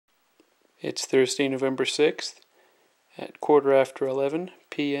It's Thursday, November 6th at 11:15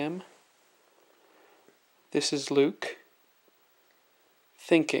 p.m. This is Luke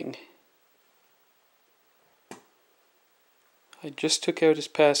thinking. I just took out his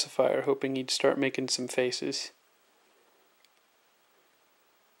pacifier hoping he'd start making some faces.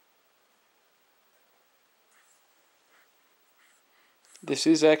 This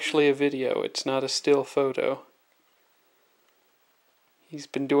is actually a video, it's not a still photo. He's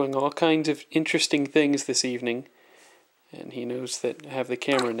been doing all kinds of interesting things this evening, and he knows that I have the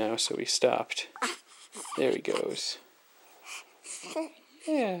camera now, so he stopped. There he goes.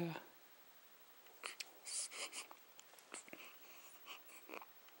 Yeah.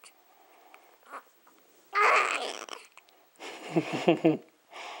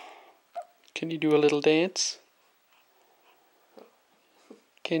 Can you do a little dance?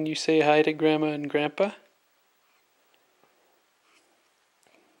 Can you say hi to Grandma and Grandpa?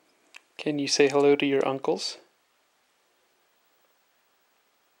 Can you say hello to your uncles?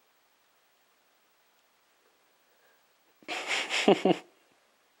 He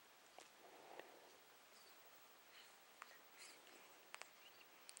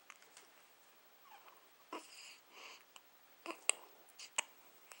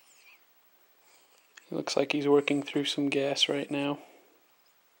looks like he's working through some gas right now.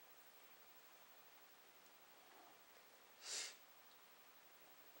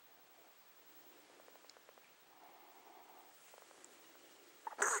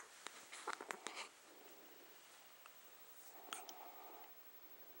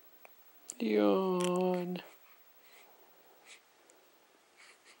 Yawn.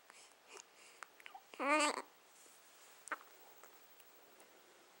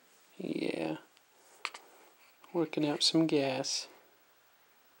 Yeah. Working out some gas.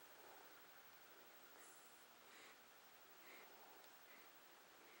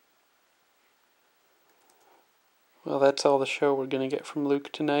 Well, that's all the show we're going to get from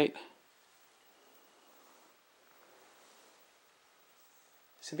Luke tonight.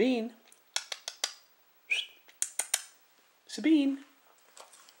 Sabine? Sabine?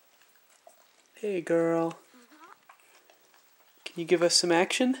 Hey, girl. Can you give us some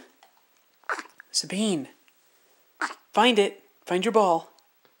action? Sabine! Find it! Find your ball.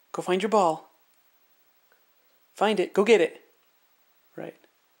 Go find your ball. Find it. Go get it. Right.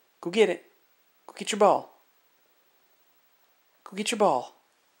 Go get it. Go get your ball. Go get your ball.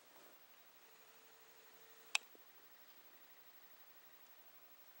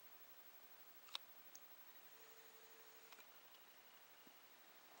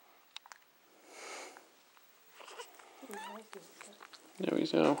 There we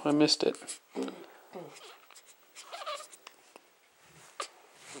go. I missed it.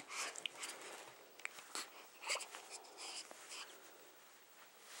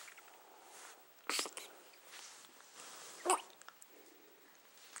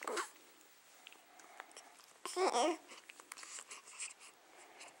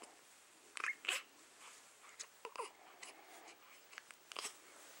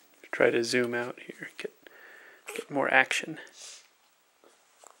 Try to zoom out here. Get more action.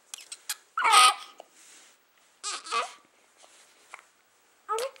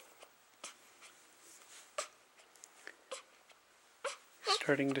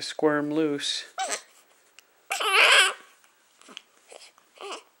 Starting to squirm loose.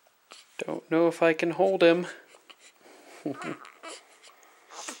 Don't know if I can hold him. No,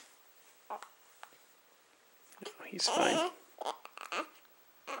 he's fine.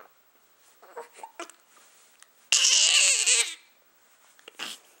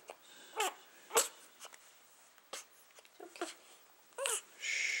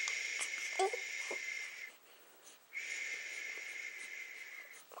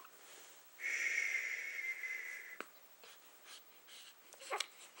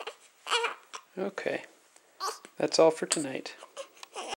 Okay, that's all for tonight.